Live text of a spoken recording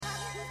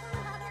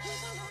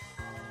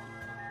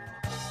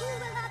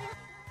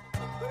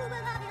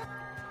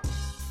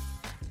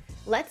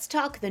Let's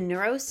talk the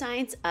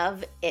neuroscience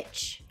of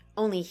itch,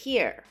 only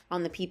here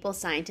on the People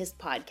Scientist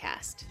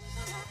podcast.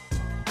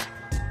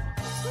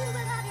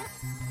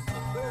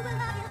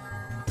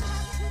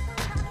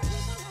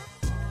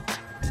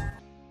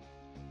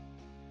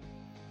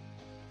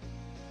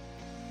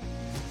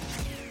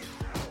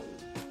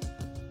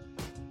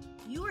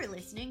 You are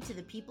listening to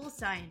the People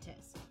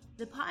Scientist,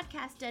 the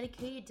podcast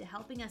dedicated to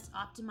helping us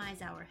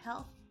optimize our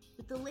health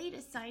with the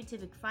latest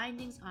scientific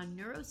findings on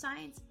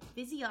neuroscience,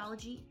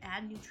 physiology,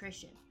 and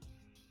nutrition.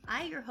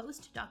 I, your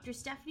host, Dr.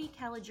 Stephanie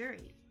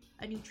Caligiuri,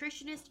 a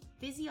nutritionist,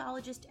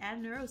 physiologist,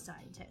 and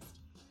neuroscientist,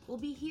 will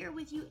be here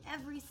with you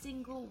every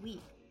single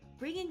week,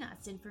 bringing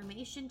us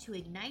information to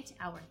ignite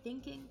our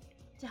thinking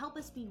to help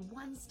us be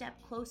one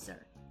step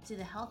closer to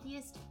the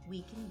healthiest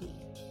we can be.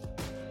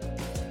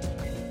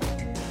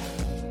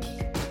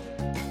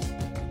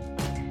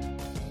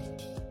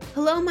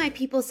 Hello, my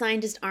People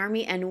Scientist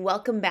Army, and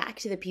welcome back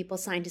to the People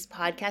Scientist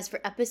Podcast for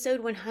episode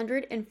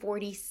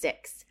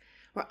 146,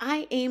 where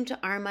I aim to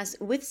arm us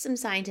with some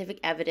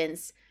scientific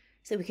evidence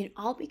so we can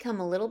all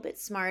become a little bit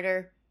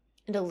smarter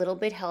and a little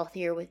bit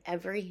healthier with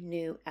every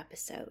new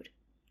episode.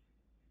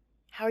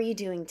 How are you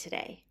doing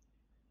today?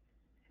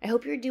 I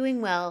hope you're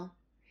doing well,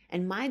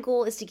 and my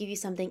goal is to give you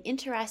something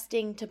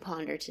interesting to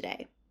ponder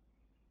today.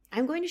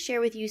 I'm going to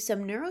share with you some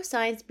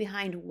neuroscience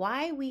behind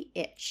why we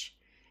itch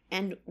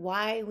and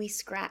why we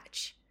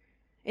scratch.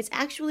 It's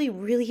actually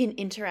really an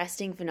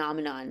interesting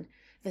phenomenon,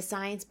 the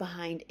science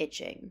behind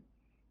itching.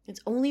 It's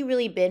only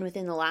really been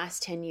within the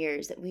last 10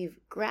 years that we've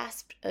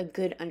grasped a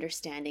good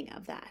understanding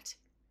of that.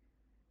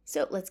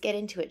 So let's get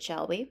into it,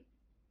 shall we?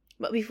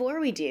 But before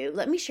we do,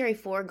 let me share a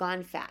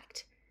foregone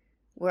fact,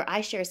 where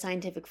I share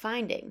scientific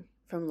finding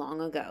from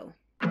long ago.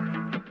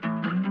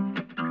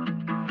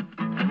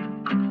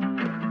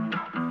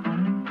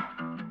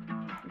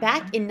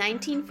 Back in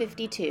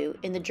 1952,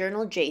 in the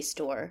journal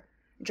JSTOR,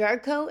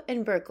 Jarko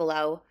and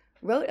Berkelow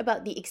wrote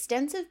about the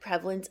extensive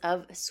prevalence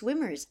of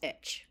swimmer's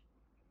itch.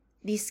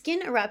 The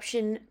skin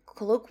eruption,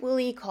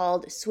 colloquially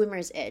called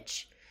swimmer's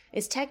itch,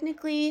 is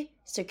technically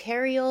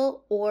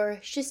cercarial or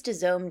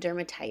schistosome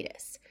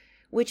dermatitis,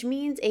 which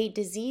means a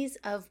disease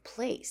of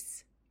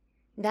place.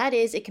 That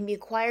is, it can be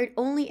acquired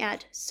only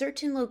at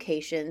certain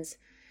locations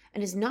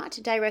and is not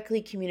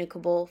directly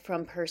communicable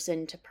from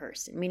person to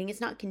person, meaning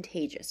it's not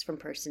contagious from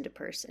person to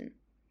person.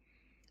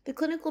 The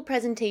clinical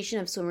presentation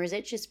of swimmer's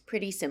itch is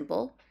pretty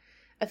simple.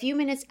 A few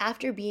minutes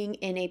after being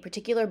in a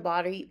particular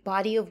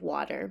body of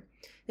water,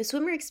 the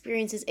swimmer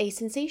experiences a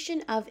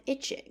sensation of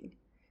itching.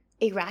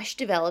 A rash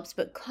develops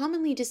but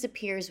commonly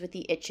disappears with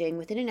the itching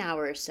within an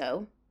hour or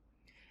so.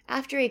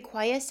 After a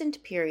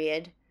quiescent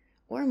period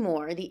or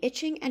more, the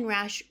itching and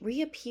rash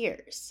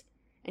reappears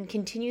and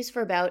continues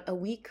for about a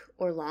week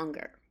or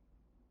longer.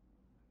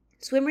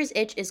 Swimmer's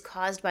itch is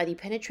caused by the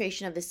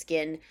penetration of the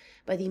skin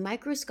by the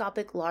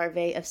microscopic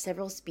larvae of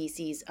several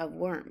species of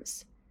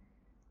worms.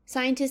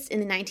 Scientists in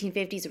the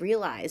 1950s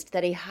realized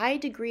that a high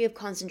degree of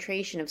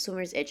concentration of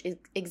swimmer's itch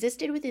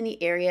existed within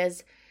the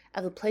areas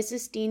of the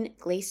Pleistocene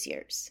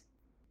glaciers.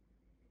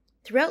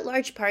 Throughout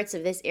large parts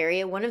of this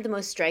area, one of the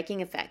most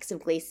striking effects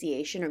of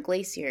glaciation or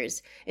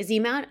glaciers is the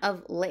amount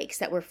of lakes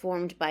that were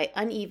formed by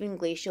uneven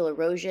glacial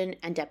erosion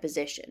and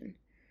deposition.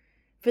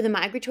 For the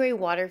migratory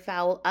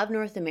waterfowl of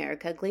North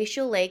America,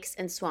 glacial lakes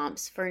and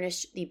swamps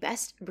furnish the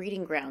best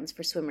breeding grounds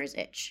for swimmer's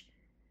itch.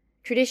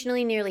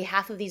 Traditionally, nearly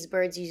half of these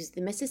birds use the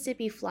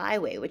Mississippi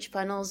flyway, which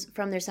funnels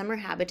from their summer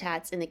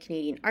habitats in the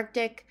Canadian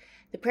Arctic,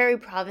 the prairie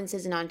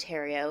provinces in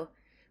Ontario,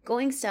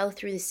 going south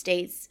through the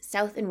states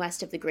south and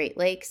west of the Great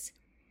Lakes,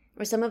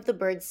 or some of the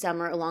birds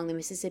summer along the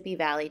Mississippi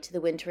Valley to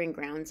the wintering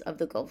grounds of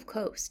the Gulf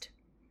Coast.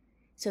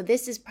 So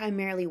this is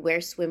primarily where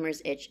swimmer's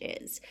itch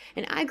is.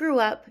 And I grew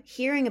up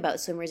hearing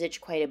about swimmer's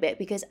itch quite a bit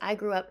because I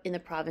grew up in the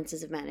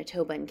provinces of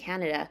Manitoba in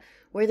Canada,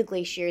 where the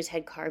glaciers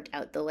had carved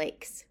out the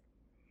lakes.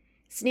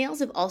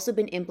 Snails have also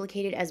been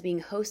implicated as being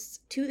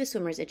hosts to the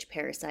swimmer's itch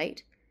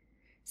parasite.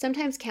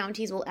 Sometimes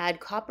counties will add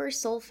copper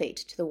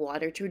sulfate to the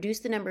water to reduce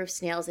the number of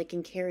snails that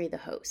can carry the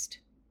host.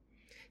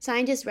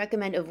 Scientists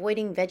recommend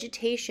avoiding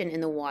vegetation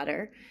in the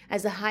water,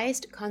 as the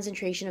highest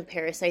concentration of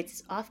parasites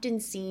is often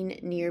seen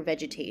near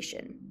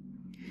vegetation.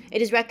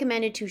 It is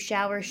recommended to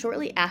shower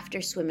shortly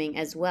after swimming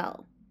as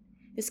well.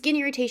 The skin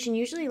irritation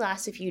usually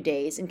lasts a few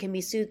days and can be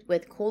soothed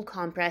with cold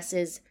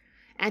compresses,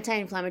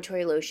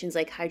 anti-inflammatory lotions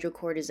like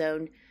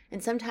hydrocortisone,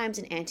 and sometimes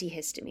an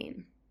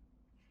antihistamine.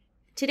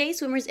 Today,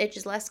 swimmer's itch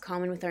is less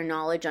common with our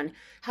knowledge on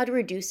how to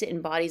reduce it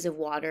in bodies of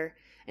water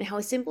and how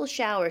a simple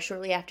shower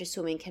shortly after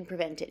swimming can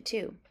prevent it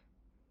too.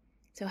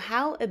 So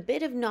how a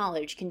bit of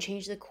knowledge can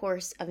change the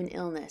course of an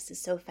illness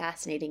is so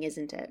fascinating,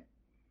 isn't it?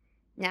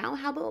 Now,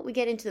 how about we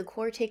get into the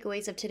core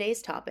takeaways of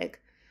today's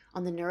topic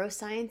on the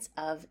neuroscience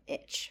of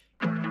itch.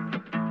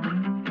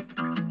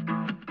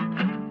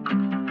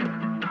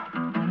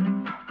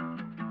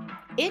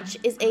 Itch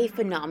is a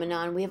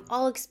phenomenon we have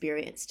all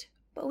experienced,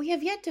 but we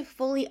have yet to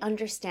fully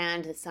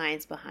understand the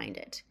science behind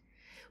it.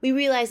 We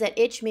realize that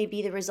itch may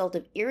be the result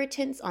of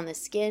irritants on the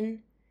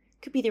skin,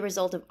 could be the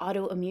result of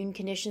autoimmune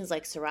conditions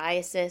like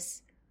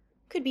psoriasis,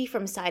 could be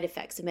from side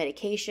effects of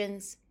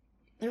medications,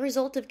 the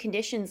result of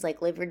conditions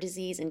like liver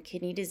disease and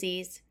kidney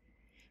disease,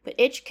 but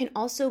itch can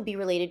also be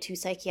related to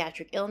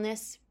psychiatric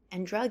illness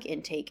and drug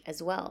intake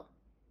as well.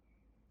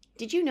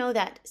 Did you know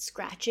that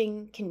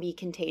scratching can be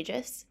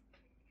contagious?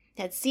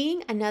 That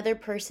seeing another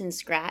person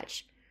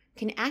scratch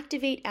can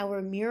activate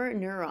our mirror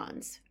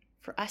neurons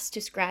for us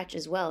to scratch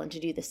as well and to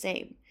do the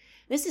same.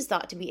 This is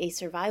thought to be a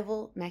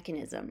survival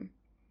mechanism.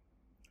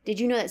 Did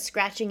you know that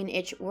scratching and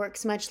itch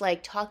works much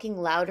like talking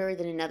louder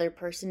than another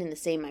person in the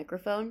same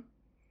microphone?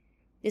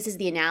 This is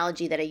the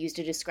analogy that I used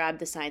to describe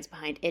the science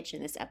behind itch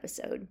in this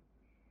episode.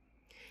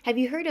 Have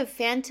you heard of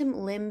phantom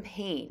limb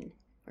pain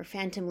or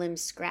phantom limb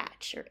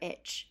scratch or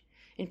itch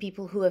in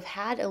people who have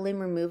had a limb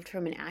removed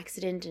from an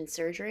accident and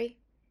surgery?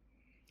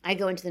 I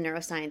go into the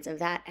neuroscience of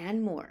that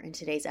and more in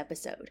today's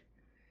episode.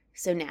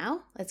 So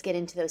now, let's get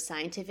into those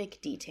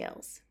scientific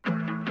details.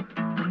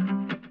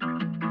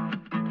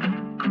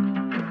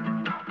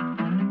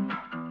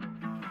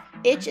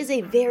 Itch is a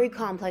very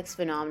complex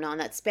phenomenon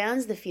that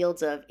spans the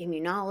fields of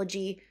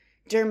immunology,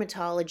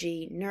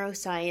 dermatology,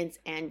 neuroscience,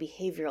 and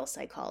behavioral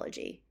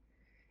psychology.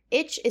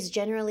 Itch is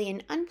generally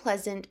an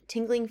unpleasant,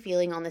 tingling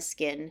feeling on the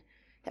skin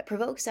that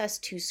provokes us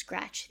to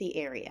scratch the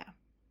area.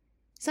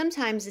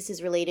 Sometimes this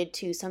is related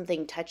to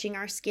something touching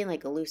our skin,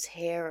 like a loose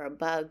hair or a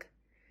bug.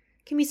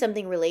 It can be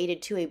something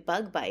related to a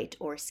bug bite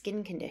or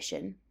skin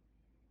condition.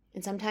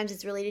 And sometimes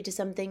it's related to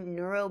something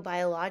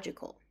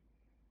neurobiological.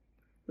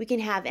 We can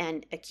have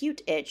an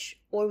acute itch,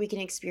 or we can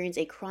experience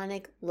a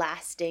chronic,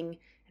 lasting,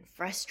 and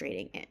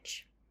frustrating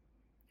itch.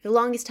 For the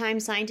longest time,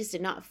 scientists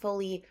did not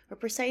fully or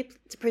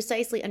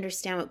precisely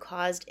understand what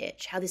caused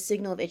itch, how the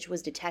signal of itch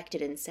was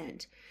detected and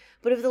sent.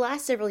 But over the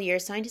last several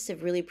years, scientists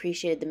have really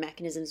appreciated the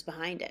mechanisms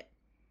behind it.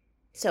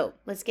 So,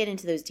 let's get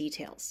into those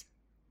details.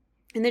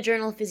 In the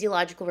journal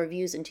Physiological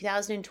Reviews in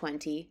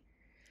 2020,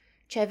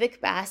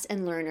 Chevik, Bass,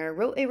 and Lerner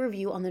wrote a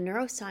review on the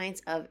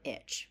neuroscience of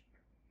itch.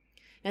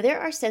 Now,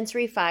 there are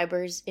sensory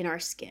fibers in our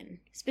skin,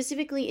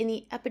 specifically in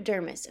the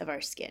epidermis of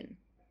our skin.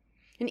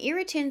 And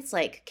irritants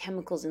like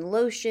chemicals in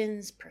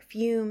lotions,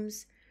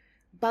 perfumes,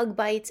 bug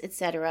bites,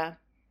 etc.,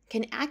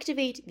 can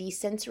activate the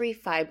sensory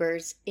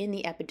fibers in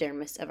the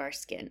epidermis of our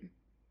skin.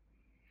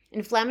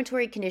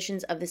 Inflammatory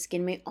conditions of the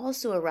skin may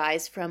also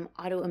arise from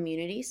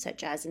autoimmunity,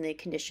 such as in the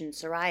condition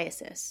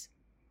psoriasis.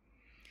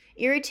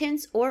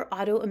 Irritants or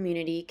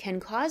autoimmunity can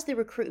cause the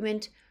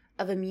recruitment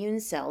of immune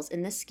cells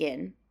in the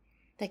skin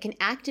that can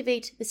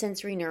activate the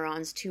sensory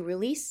neurons to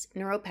release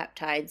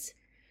neuropeptides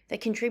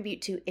that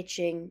contribute to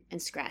itching and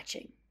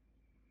scratching.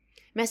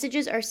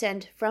 Messages are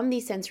sent from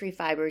these sensory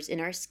fibers in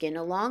our skin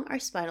along our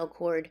spinal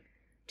cord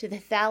to the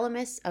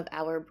thalamus of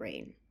our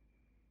brain.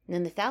 And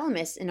then the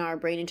thalamus in our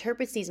brain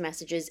interprets these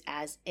messages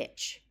as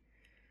itch.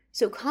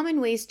 So common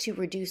ways to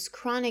reduce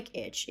chronic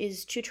itch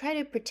is to try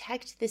to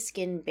protect the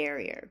skin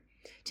barrier,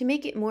 to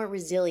make it more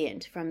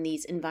resilient from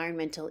these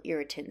environmental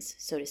irritants,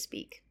 so to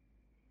speak.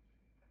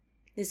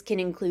 This can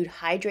include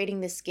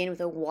hydrating the skin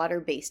with a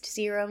water-based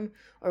serum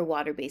or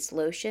water-based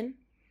lotion,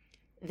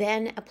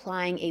 then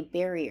applying a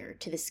barrier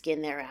to the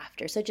skin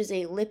thereafter, such as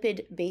a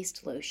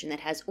lipid-based lotion that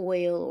has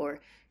oil or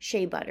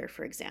shea butter,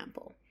 for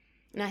example.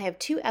 And I have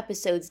 2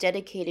 episodes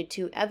dedicated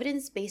to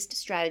evidence-based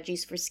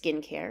strategies for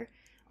skincare,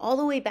 all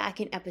the way back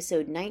in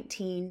episode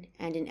 19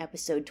 and in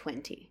episode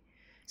 20.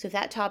 So if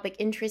that topic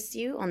interests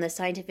you on the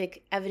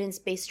scientific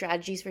evidence-based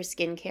strategies for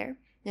skincare,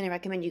 then I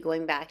recommend you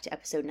going back to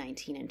episode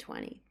 19 and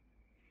 20.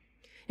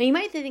 Now, you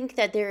might think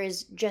that there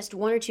is just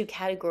 1 or 2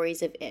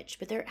 categories of itch,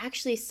 but there are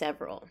actually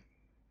several.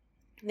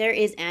 There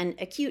is an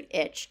acute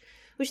itch,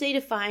 which they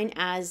define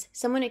as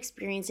someone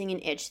experiencing an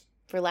itch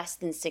for less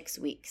than 6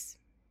 weeks.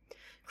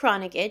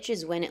 Chronic itch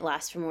is when it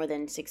lasts for more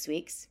than 6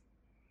 weeks.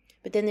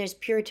 But then there's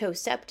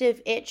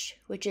puritoceptive itch,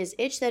 which is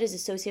itch that is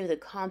associated with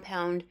a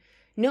compound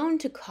known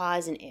to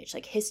cause an itch,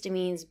 like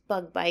histamines,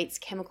 bug bites,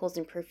 chemicals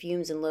in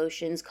perfumes and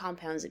lotions,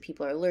 compounds that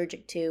people are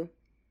allergic to.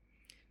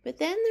 But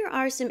then there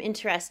are some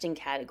interesting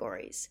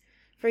categories.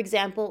 For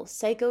example,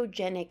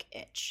 psychogenic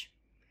itch,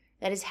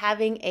 that is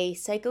having a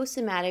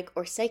psychosomatic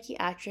or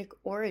psychiatric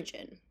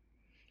origin.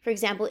 For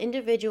example,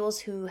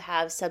 individuals who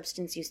have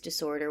substance use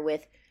disorder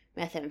with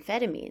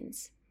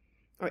methamphetamines,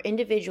 or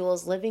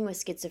individuals living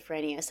with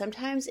schizophrenia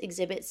sometimes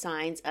exhibit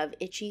signs of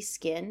itchy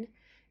skin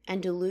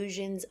and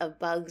delusions of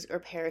bugs or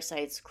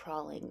parasites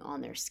crawling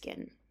on their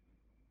skin.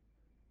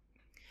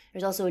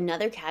 There's also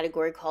another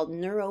category called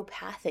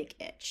neuropathic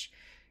itch.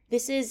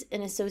 This is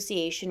an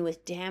association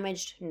with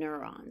damaged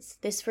neurons.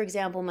 This, for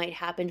example, might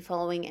happen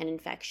following an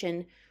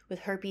infection with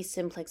herpes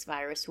simplex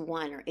virus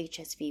 1 or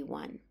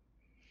HSV1.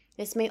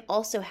 This may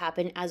also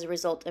happen as a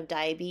result of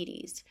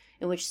diabetes,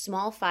 in which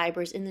small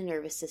fibers in the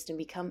nervous system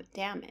become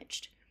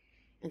damaged.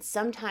 And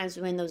sometimes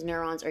when those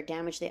neurons are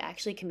damaged, they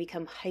actually can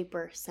become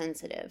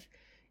hypersensitive,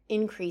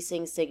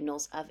 increasing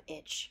signals of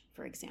itch,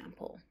 for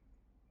example.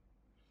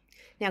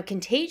 Now,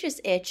 contagious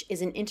itch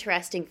is an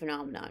interesting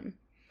phenomenon,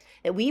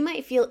 that we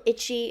might feel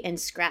itchy and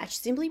scratch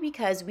simply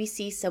because we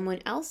see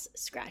someone else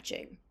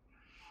scratching.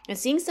 Now,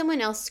 seeing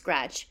someone else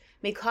scratch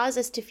may cause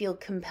us to feel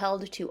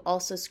compelled to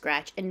also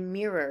scratch and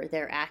mirror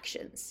their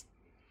actions.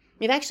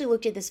 They've actually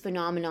looked at this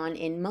phenomenon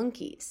in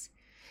monkeys.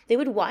 They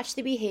would watch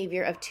the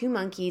behavior of two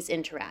monkeys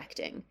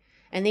interacting,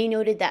 and they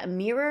noted that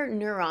mirror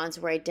neurons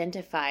were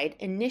identified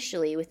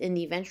initially within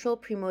the ventral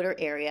premotor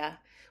area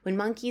when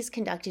monkeys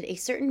conducted a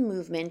certain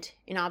movement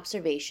in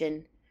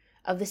observation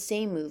of the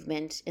same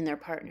movement in their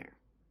partner.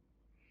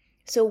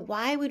 So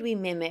why would we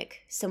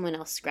mimic someone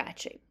else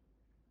scratching?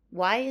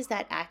 Why is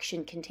that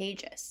action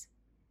contagious?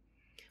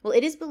 Well,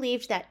 it is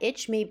believed that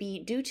itch may be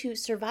due to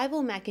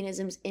survival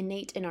mechanisms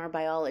innate in our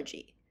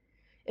biology.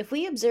 If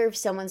we observe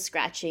someone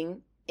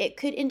scratching, it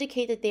could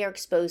indicate that they are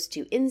exposed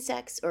to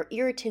insects or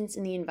irritants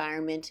in the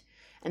environment,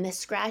 and the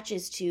scratch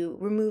is to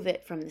remove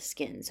it from the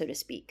skin, so to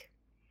speak.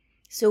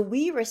 So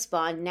we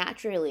respond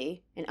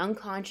naturally and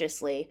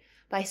unconsciously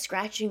by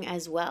scratching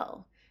as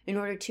well, in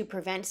order to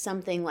prevent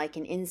something like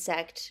an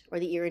insect or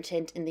the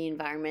irritant in the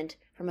environment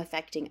from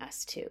affecting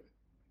us too.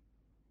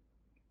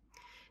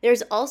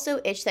 There's also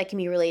itch that can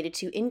be related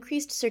to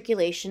increased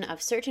circulation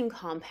of certain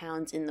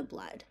compounds in the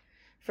blood.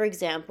 For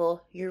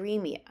example,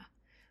 uremia,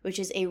 which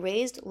is a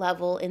raised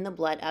level in the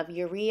blood of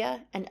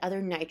urea and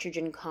other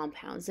nitrogen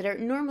compounds that are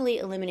normally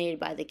eliminated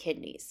by the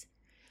kidneys.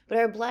 But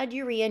our blood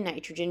urea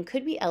nitrogen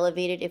could be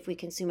elevated if we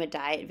consume a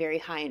diet very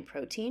high in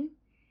protein,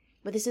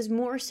 but this is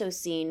more so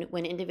seen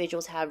when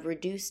individuals have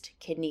reduced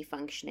kidney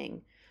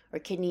functioning or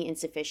kidney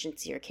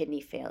insufficiency or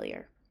kidney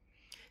failure.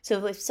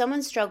 So if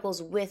someone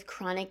struggles with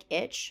chronic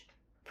itch,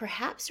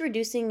 perhaps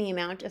reducing the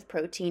amount of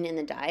protein in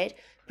the diet,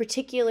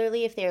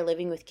 particularly if they are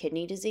living with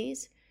kidney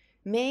disease,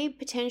 may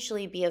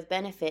potentially be of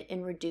benefit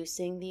in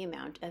reducing the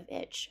amount of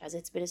itch, as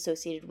it's been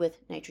associated with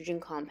nitrogen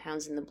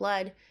compounds in the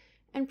blood,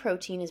 and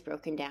protein is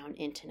broken down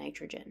into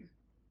nitrogen.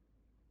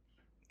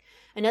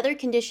 Another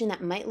condition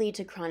that might lead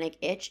to chronic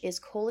itch is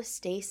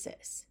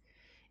cholestasis.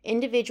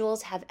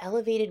 Individuals have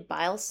elevated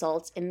bile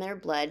salts in their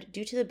blood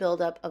due to the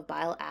buildup of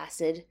bile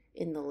acid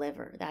in the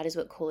liver. That is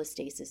what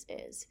cholestasis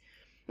is.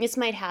 This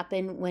might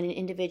happen when an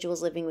individual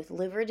is living with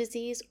liver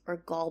disease or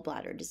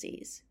gallbladder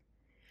disease.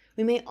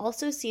 We may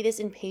also see this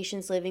in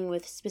patients living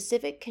with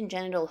specific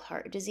congenital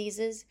heart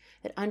diseases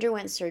that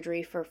underwent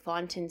surgery for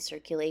Fontan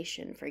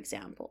circulation, for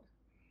example.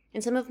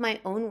 In some of my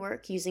own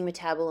work using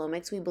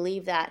metabolomics, we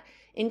believe that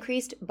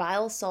increased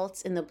bile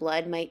salts in the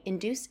blood might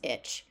induce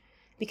itch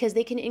because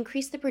they can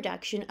increase the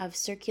production of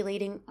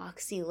circulating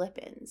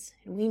oxylipins.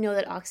 And we know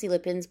that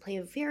oxylipins play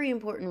a very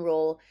important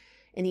role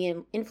in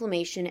the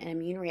inflammation and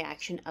immune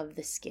reaction of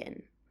the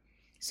skin.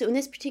 So in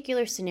this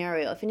particular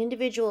scenario, if an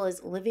individual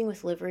is living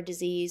with liver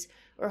disease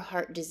or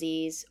heart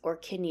disease or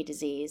kidney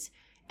disease,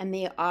 and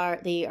they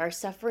are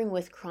suffering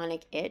with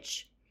chronic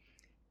itch,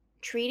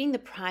 treating the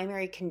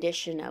primary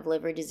condition of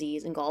liver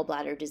disease and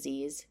gallbladder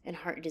disease and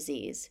heart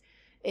disease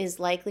is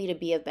likely to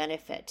be of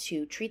benefit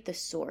to treat the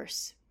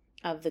source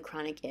of the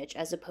chronic itch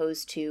as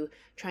opposed to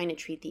trying to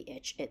treat the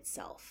itch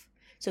itself.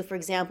 So for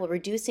example,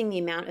 reducing the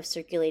amount of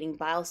circulating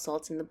bile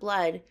salts in the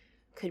blood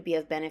could be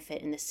of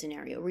benefit in this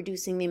scenario.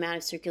 Reducing the amount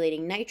of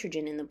circulating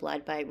nitrogen in the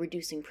blood by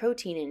reducing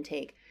protein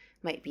intake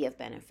might be of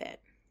benefit.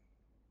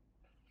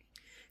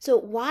 So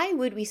why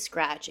would we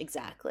scratch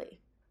exactly?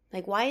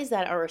 Why is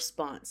that our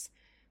response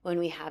when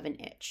we have an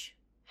itch?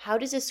 How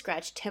does a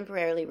scratch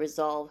temporarily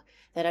resolve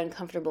that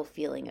uncomfortable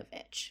feeling of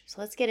itch?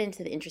 So let's get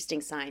into the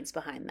interesting science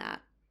behind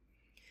that.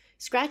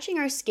 Scratching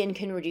our skin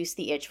can reduce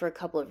the itch for a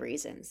couple of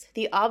reasons.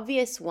 The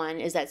obvious one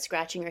is that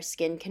scratching our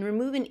skin can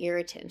remove an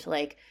irritant,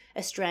 like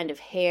a strand of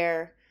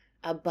hair,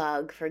 a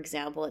bug, for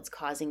example, that's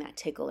causing that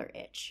tickle or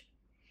itch.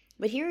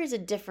 But here is a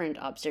different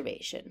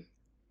observation.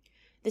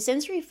 The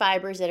sensory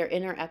fibers that are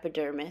in our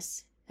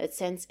epidermis that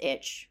sense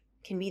itch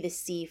can be the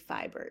C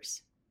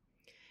fibers.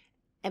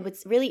 And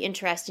what's really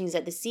interesting is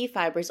that the C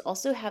fibers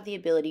also have the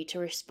ability to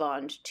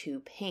respond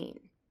to pain.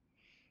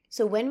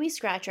 So when we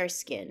scratch our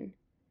skin,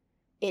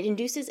 it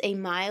induces a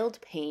mild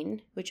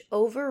pain which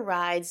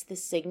overrides the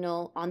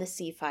signal on the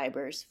C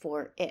fibers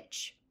for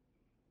itch.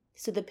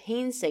 So the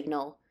pain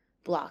signal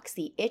blocks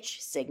the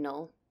itch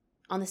signal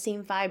on the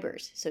same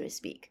fibers, so to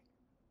speak.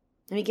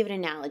 Let me give an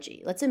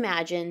analogy. Let's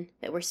imagine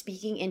that we're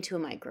speaking into a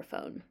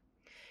microphone,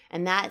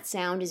 and that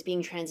sound is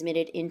being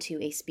transmitted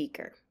into a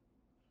speaker.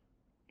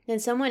 Then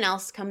someone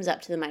else comes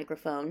up to the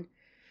microphone,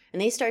 and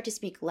they start to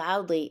speak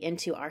loudly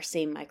into our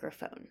same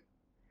microphone.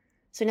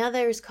 So now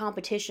there's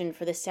competition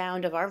for the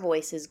sound of our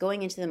voices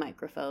going into the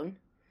microphone,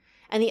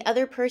 and the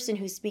other person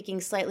who's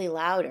speaking slightly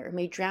louder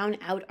may drown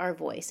out our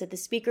voice, that the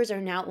speakers are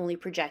now only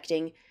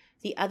projecting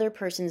the other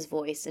person's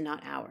voice and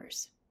not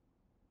ours.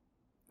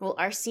 Well,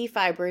 our C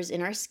fibers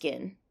in our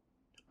skin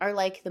are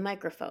like the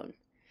microphone,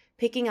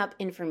 picking up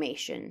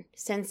information,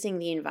 sensing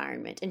the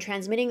environment, and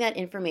transmitting that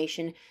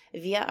information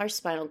via our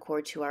spinal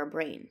cord to our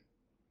brain.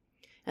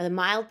 Now, the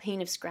mild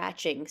pain of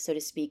scratching, so to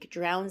speak,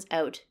 drowns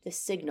out the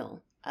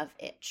signal of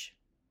itch.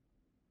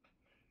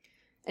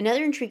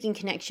 Another intriguing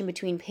connection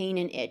between pain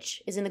and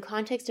itch is in the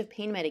context of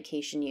pain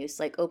medication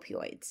use like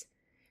opioids.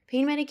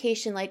 Pain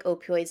medication like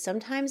opioids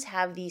sometimes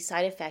have the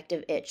side effect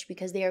of itch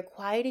because they are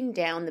quieting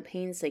down the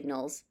pain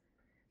signals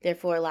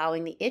therefore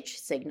allowing the itch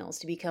signals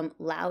to become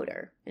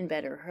louder and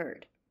better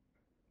heard.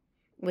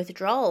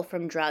 Withdrawal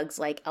from drugs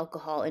like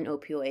alcohol and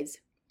opioids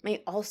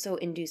may also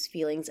induce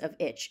feelings of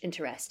itch,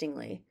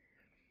 interestingly,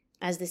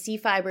 as the C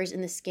fibers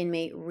in the skin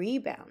may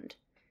rebound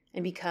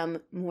and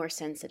become more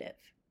sensitive.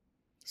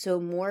 So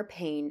more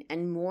pain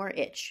and more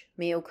itch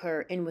may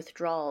occur in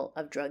withdrawal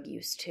of drug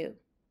use too.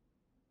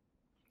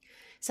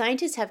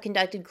 Scientists have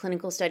conducted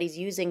clinical studies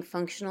using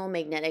functional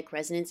magnetic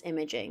resonance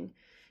imaging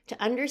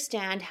to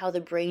understand how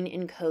the brain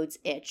encodes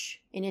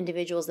itch in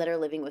individuals that are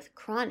living with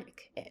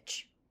chronic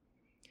itch.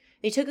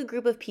 They took a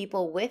group of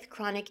people with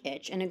chronic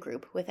itch and a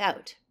group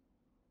without.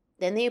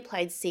 Then they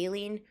applied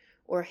saline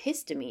or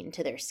histamine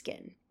to their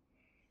skin.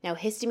 Now,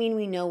 histamine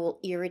we know will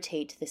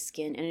irritate the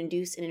skin and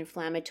induce an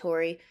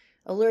inflammatory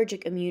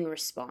allergic immune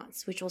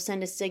response, which will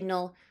send a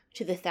signal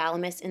to the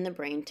thalamus in the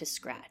brain to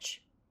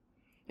scratch.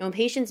 Now, in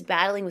patients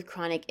battling with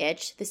chronic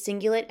itch, the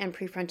cingulate and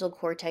prefrontal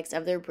cortex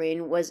of their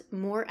brain was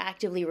more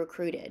actively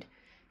recruited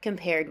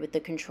compared with the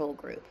control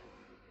group.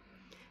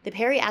 The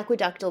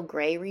periaqueductal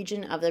gray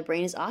region of the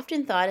brain is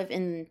often thought of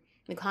in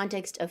the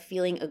context of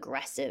feeling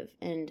aggressive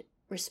and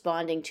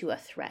responding to a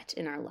threat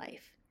in our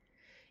life.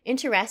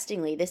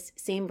 Interestingly, this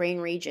same brain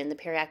region, the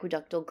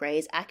periaqueductal gray,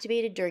 is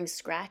activated during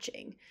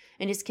scratching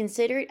and is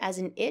considered as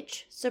an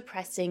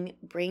itch-suppressing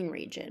brain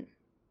region.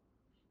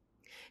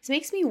 This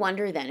makes me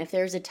wonder then if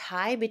there's a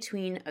tie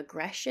between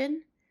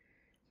aggression,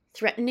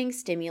 threatening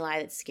stimuli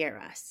that scare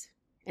us,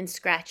 and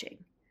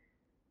scratching,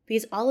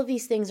 because all of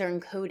these things are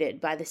encoded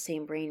by the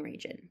same brain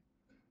region.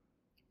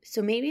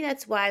 So maybe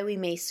that's why we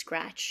may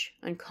scratch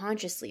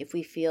unconsciously if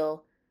we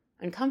feel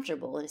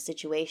uncomfortable in a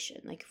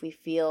situation, like if we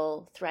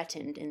feel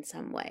threatened in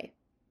some way.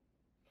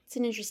 It's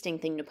an interesting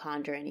thing to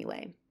ponder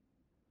anyway.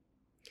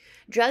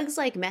 Drugs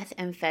like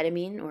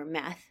methamphetamine or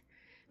meth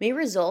may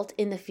result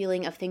in the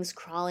feeling of things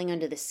crawling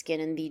under the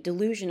skin and the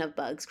delusion of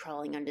bugs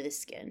crawling under the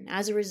skin.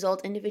 As a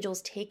result,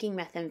 individuals taking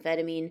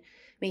methamphetamine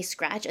may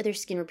scratch at their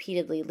skin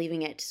repeatedly,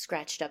 leaving it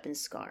scratched up and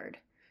scarred.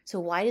 So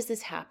why does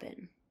this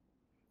happen?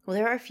 Well,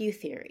 there are a few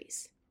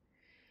theories.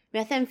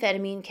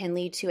 Methamphetamine can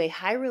lead to a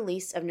high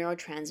release of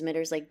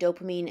neurotransmitters like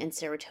dopamine and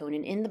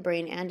serotonin in the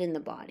brain and in the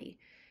body.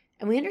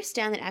 And we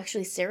understand that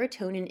actually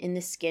serotonin in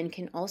the skin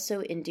can also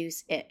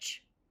induce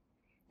itch.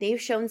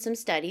 They've shown some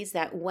studies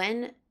that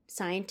when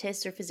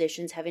scientists or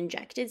physicians have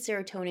injected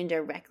serotonin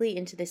directly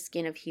into the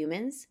skin of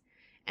humans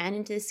and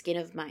into the skin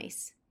of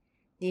mice,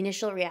 the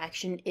initial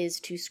reaction is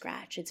to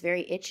scratch. It's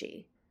very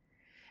itchy.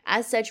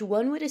 As such,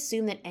 one would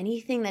assume that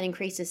anything that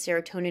increases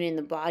serotonin in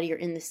the body or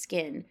in the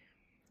skin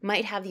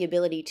might have the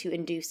ability to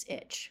induce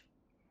itch.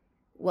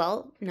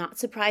 Well, not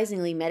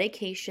surprisingly,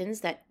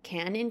 medications that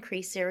can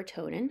increase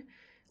serotonin,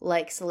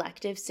 like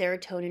selective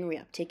serotonin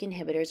reuptake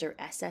inhibitors or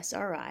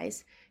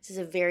SSRIs, this is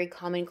a very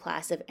common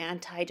class of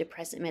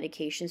antidepressant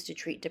medications to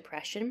treat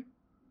depression.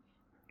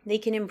 They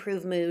can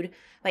improve mood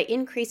by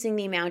increasing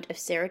the amount of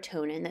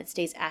serotonin that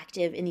stays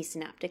active in the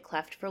synaptic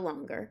cleft for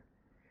longer.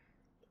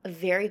 A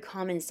very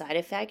common side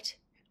effect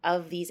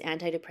of these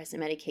antidepressant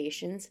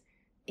medications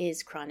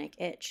is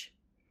chronic itch.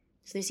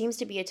 So there seems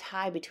to be a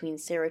tie between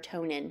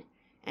serotonin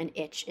and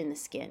itch in the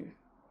skin.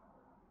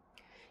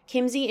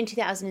 Kimsey in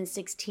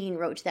 2016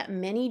 wrote that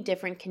many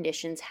different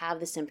conditions have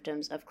the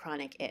symptoms of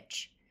chronic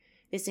itch.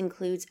 This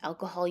includes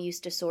alcohol use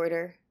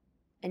disorder,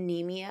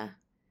 anemia,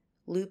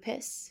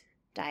 lupus,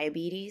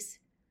 diabetes,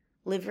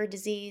 liver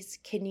disease,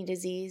 kidney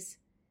disease,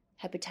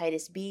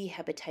 hepatitis B,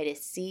 hepatitis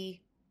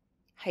C,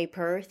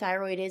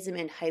 hyperthyroidism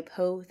and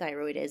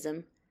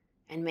hypothyroidism,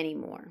 and many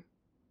more.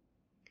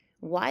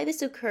 Why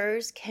this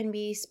occurs can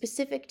be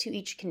specific to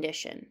each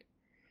condition,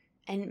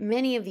 and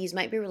many of these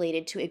might be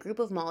related to a group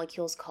of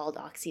molecules called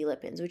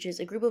oxylipins, which is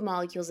a group of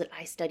molecules that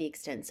I study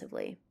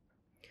extensively.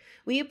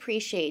 We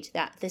appreciate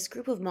that this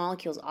group of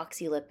molecules,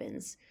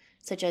 oxylipins,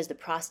 such as the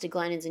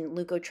prostaglandins and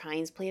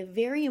leukotrienes, play a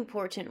very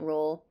important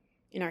role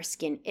in our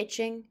skin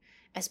itching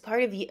as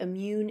part of the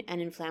immune and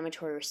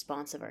inflammatory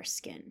response of our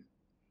skin.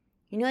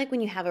 You know, like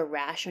when you have a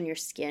rash on your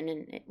skin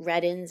and it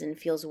reddens and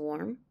feels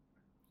warm?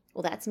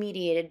 Well, that's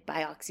mediated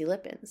by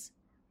oxylipins.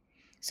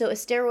 So a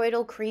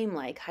steroidal cream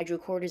like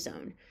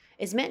hydrocortisone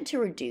is meant to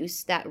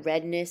reduce that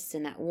redness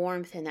and that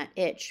warmth and that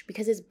itch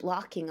because it's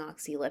blocking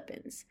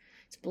oxylipins.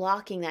 It's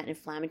blocking that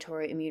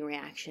inflammatory immune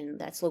reaction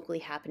that's locally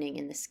happening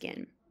in the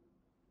skin.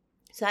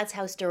 So that's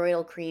how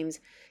steroidal creams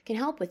can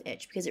help with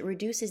itch, because it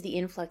reduces the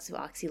influx of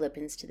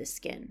oxylipins to the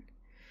skin.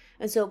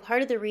 And so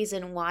part of the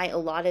reason why a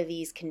lot of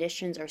these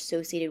conditions are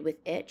associated with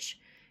itch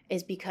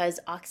is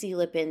because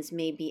oxylipins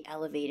may be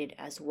elevated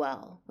as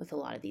well with a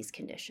lot of these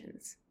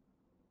conditions.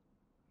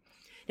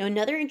 Now,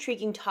 another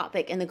intriguing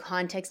topic in the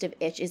context of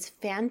itch is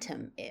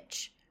phantom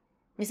itch.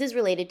 This is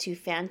related to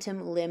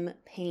phantom limb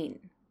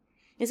pain.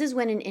 This is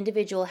when an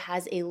individual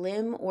has a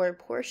limb or a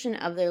portion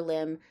of their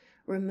limb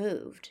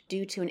removed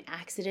due to an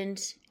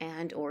accident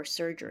and or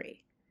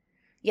surgery.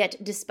 Yet,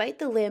 despite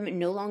the limb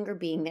no longer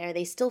being there,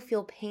 they still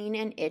feel pain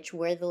and itch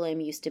where the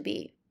limb used to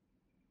be.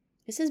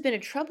 This has been a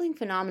troubling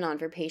phenomenon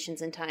for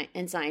patients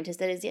and scientists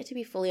that is yet to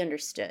be fully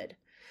understood.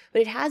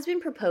 But it has been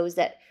proposed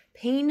that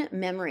pain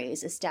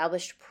memories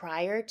established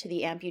prior to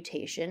the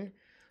amputation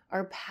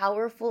are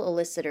powerful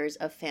elicitors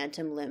of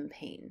phantom limb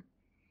pain.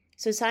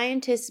 So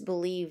scientists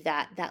believe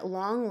that that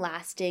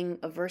long-lasting,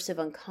 aversive,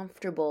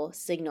 uncomfortable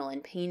signal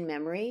and pain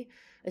memory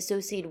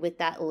associated with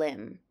that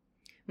limb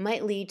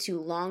might lead to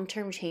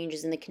long-term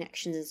changes in the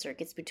connections and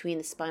circuits between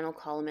the spinal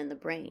column and the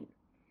brain.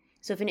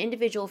 So if an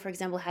individual, for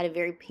example, had a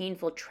very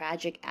painful,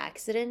 tragic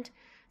accident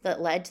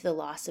that led to the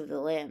loss of the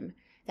limb,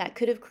 that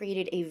could have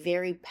created a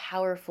very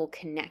powerful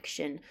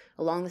connection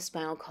along the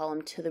spinal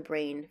column to the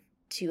brain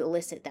to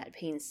elicit that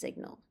pain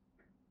signal.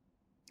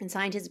 And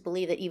scientists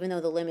believe that even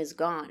though the limb is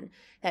gone,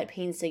 that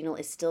pain signal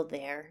is still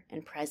there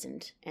and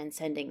present and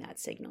sending that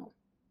signal.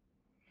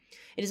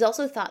 It is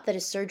also thought that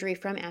a surgery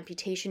from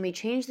amputation may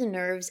change the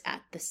nerves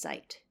at the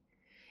site.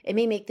 It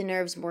may make the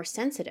nerves more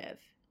sensitive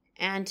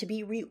and to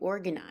be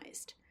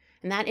reorganized,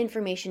 and that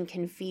information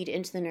can feed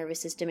into the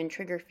nervous system and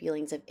trigger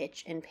feelings of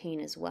itch and pain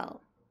as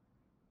well.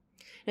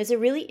 And it's a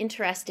really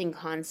interesting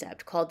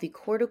concept called the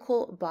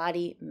cortical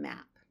body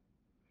map.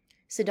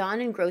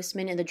 Sedan and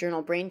Grossman in the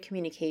journal Brain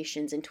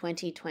Communications in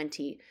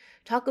 2020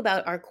 talk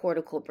about our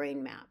cortical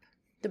brain map,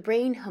 the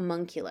brain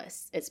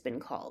homunculus, it's been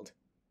called.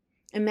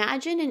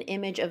 Imagine an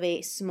image of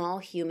a small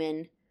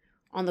human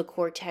on the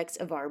cortex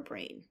of our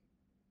brain.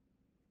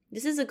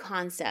 This is a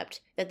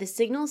concept that the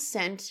signals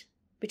sent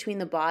between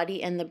the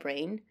body and the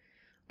brain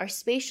are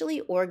spatially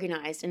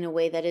organized in a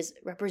way that is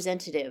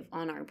representative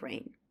on our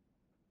brain.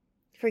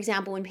 For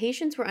example, when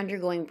patients were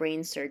undergoing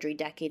brain surgery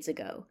decades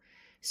ago,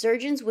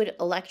 surgeons would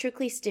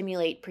electrically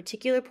stimulate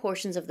particular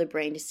portions of the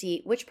brain to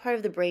see which part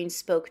of the brain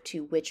spoke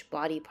to which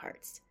body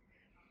parts.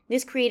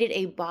 This created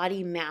a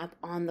body map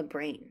on the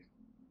brain.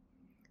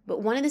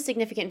 But one of the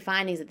significant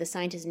findings that the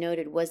scientists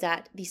noted was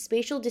that the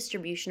spatial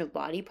distribution of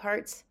body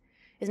parts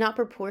is not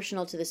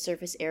proportional to the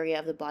surface area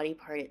of the body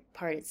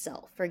part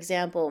itself. For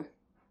example,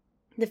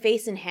 the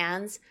face and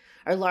hands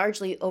are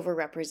largely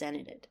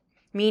overrepresented,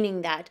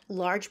 meaning that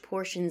large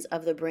portions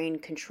of the brain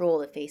control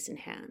the face and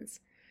hands,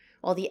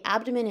 while the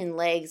abdomen and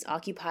legs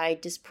occupy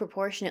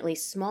disproportionately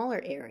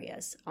smaller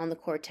areas on the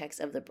cortex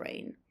of the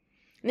brain.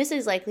 And this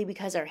is likely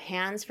because our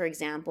hands, for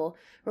example,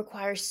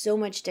 require so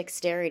much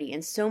dexterity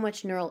and so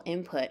much neural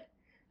input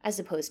as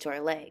opposed to our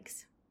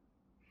legs.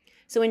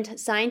 So when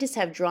scientists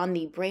have drawn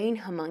the brain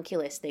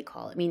homunculus, they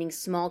call it, meaning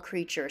small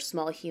creature,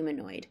 small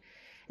humanoid,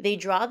 they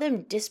draw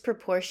them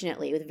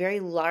disproportionately with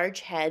very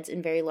large heads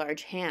and very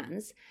large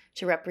hands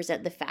to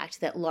represent the fact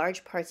that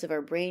large parts of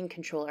our brain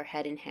control our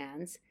head and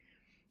hands.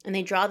 And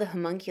they draw the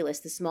homunculus,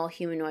 the small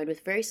humanoid,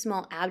 with very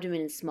small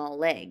abdomen and small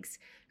legs,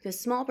 because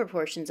small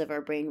proportions of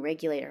our brain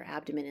regulate our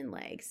abdomen and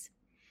legs.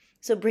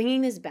 So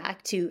bringing this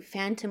back to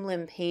phantom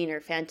limb pain or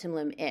phantom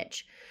limb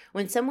itch,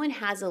 when someone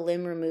has a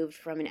limb removed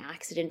from an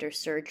accident or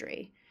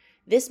surgery,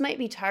 this might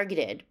be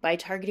targeted by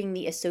targeting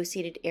the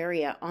associated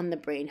area on the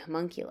brain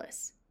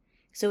homunculus.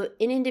 So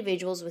in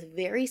individuals with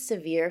very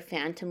severe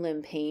phantom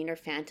limb pain or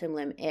phantom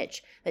limb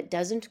itch that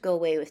doesn't go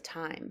away with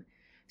time,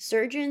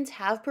 surgeons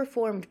have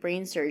performed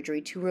brain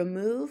surgery to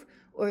remove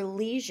or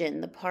lesion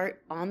the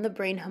part on the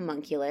brain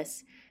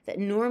homunculus that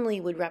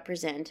normally would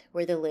represent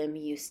where the limb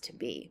used to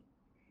be.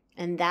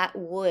 And that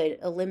would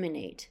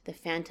eliminate the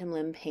phantom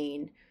limb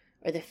pain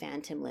or the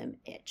phantom limb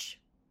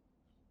itch.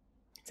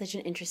 Such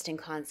an interesting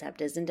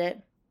concept, isn't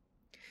it?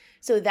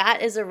 So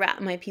that is a wrap,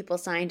 my people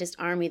scientist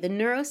army, the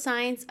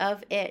neuroscience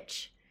of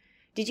itch.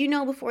 Did you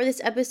know before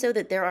this episode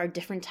that there are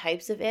different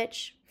types of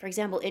itch? For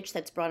example, itch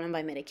that's brought on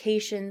by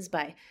medications,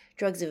 by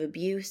drugs of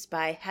abuse,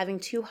 by having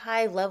too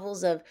high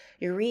levels of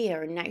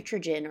urea or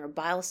nitrogen or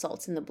bile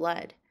salts in the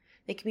blood.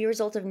 They can be a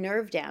result of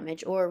nerve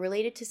damage or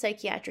related to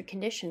psychiatric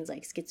conditions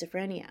like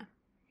schizophrenia.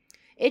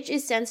 Itch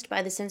is sensed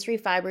by the sensory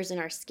fibers in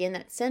our skin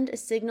that send a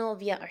signal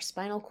via our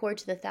spinal cord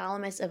to the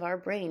thalamus of our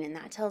brain, and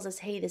that tells us,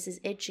 hey, this is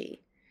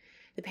itchy.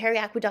 The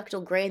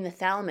periaqueductal gray in the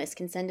thalamus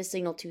can send a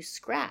signal to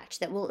scratch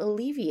that will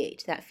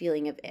alleviate that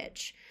feeling of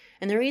itch.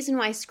 And the reason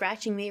why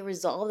scratching may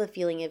resolve the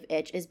feeling of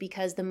itch is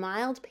because the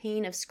mild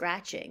pain of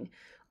scratching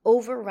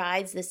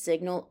overrides the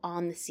signal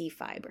on the C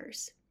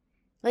fibers.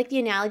 Like the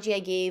analogy I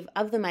gave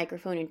of the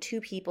microphone and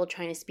two people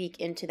trying to speak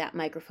into that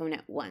microphone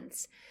at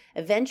once.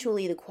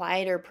 Eventually, the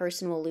quieter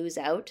person will lose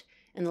out,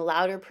 and the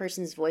louder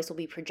person's voice will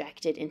be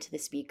projected into the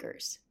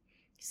speakers.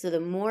 So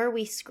the more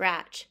we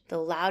scratch, the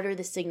louder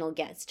the signal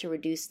gets to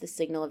reduce the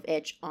signal of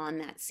itch on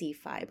that C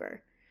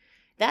fiber.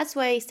 That's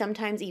why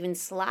sometimes even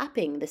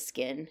slapping the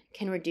skin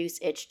can reduce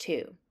itch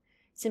too,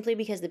 simply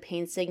because the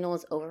pain signal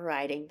is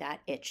overriding that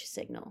itch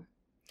signal.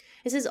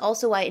 This is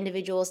also why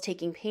individuals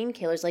taking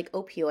painkillers like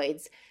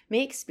opioids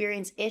may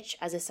experience itch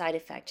as a side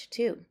effect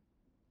too,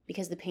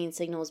 because the pain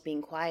signal is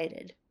being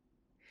quieted.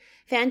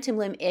 Phantom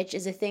limb itch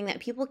is a thing that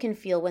people can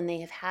feel when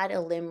they have had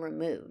a limb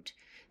removed.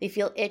 They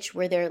feel itch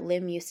where their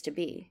limb used to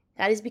be.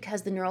 That is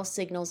because the neural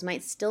signals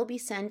might still be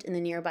sent in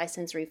the nearby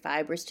sensory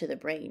fibers to the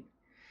brain.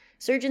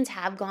 Surgeons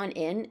have gone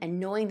in and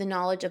knowing the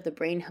knowledge of the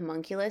brain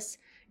homunculus,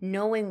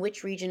 knowing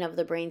which region of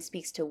the brain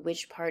speaks to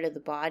which part of the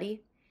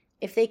body,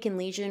 if they can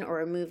lesion or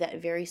remove that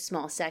very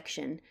small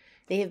section,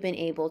 they have been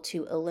able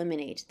to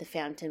eliminate the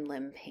phantom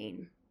limb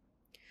pain.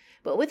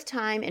 But with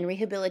time and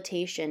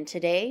rehabilitation,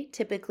 today,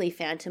 typically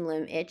phantom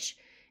limb itch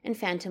and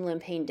phantom limb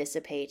pain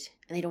dissipate,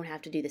 and they don't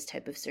have to do this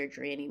type of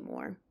surgery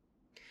anymore.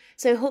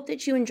 So I hope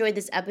that you enjoyed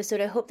this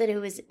episode. I hope that it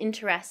was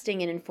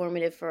interesting and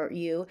informative for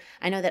you.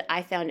 I know that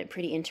I found it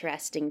pretty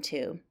interesting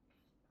too.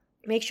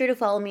 Make sure to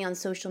follow me on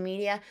social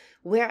media,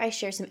 where I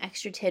share some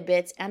extra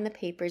tidbits and the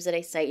papers that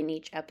I cite in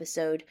each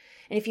episode.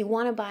 And if you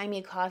want to buy me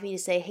a coffee to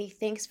say, hey,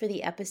 thanks for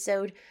the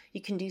episode,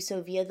 you can do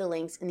so via the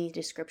links in the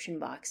description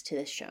box to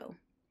this show.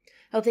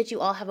 I hope that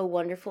you all have a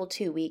wonderful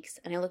 2 weeks,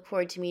 and I look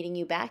forward to meeting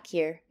you back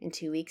here in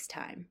 2 weeks'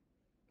 time.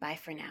 Bye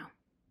for now.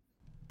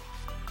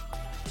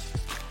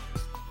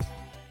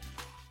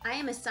 I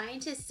am a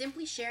scientist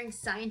simply sharing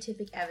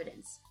scientific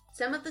evidence.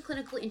 Some of the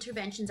clinical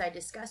interventions I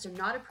discuss are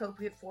not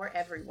appropriate for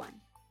everyone.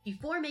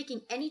 Before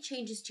making any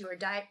changes to your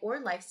diet or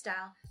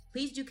lifestyle,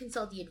 please do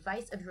consult the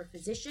advice of your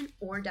physician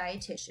or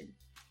dietitian.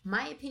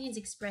 My opinions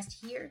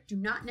expressed here do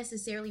not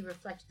necessarily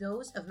reflect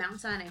those of Mount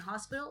Sinai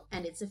Hospital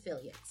and its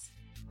affiliates.